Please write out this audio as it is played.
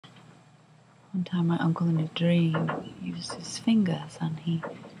One time my uncle in a dream used his fingers and he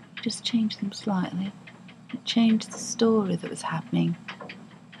just changed them slightly. It changed the story that was happening,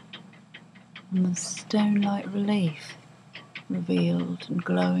 and the stone-like relief revealed in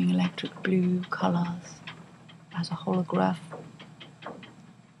glowing electric blue colours as a holograph.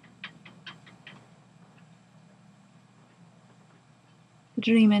 The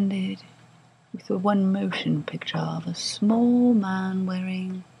dream ended with a one-motion picture of a small man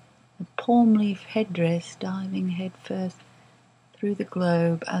wearing a palm leaf headdress diving headfirst through the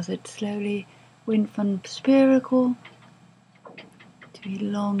globe as it slowly went from spherical to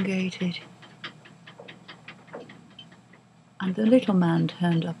elongated, and the little man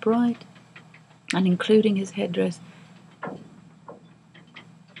turned upright, and including his headdress,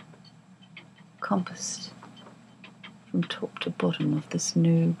 compassed from top to bottom of this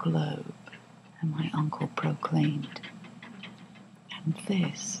new globe. And my uncle proclaimed, "And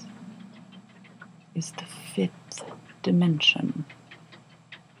this is the 5th dimension."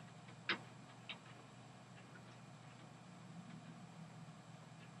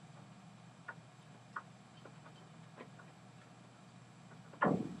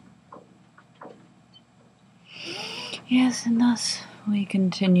 Yes, and thus we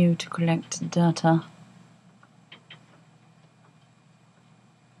continue to collect data.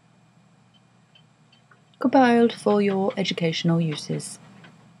 Compiled for your educational uses.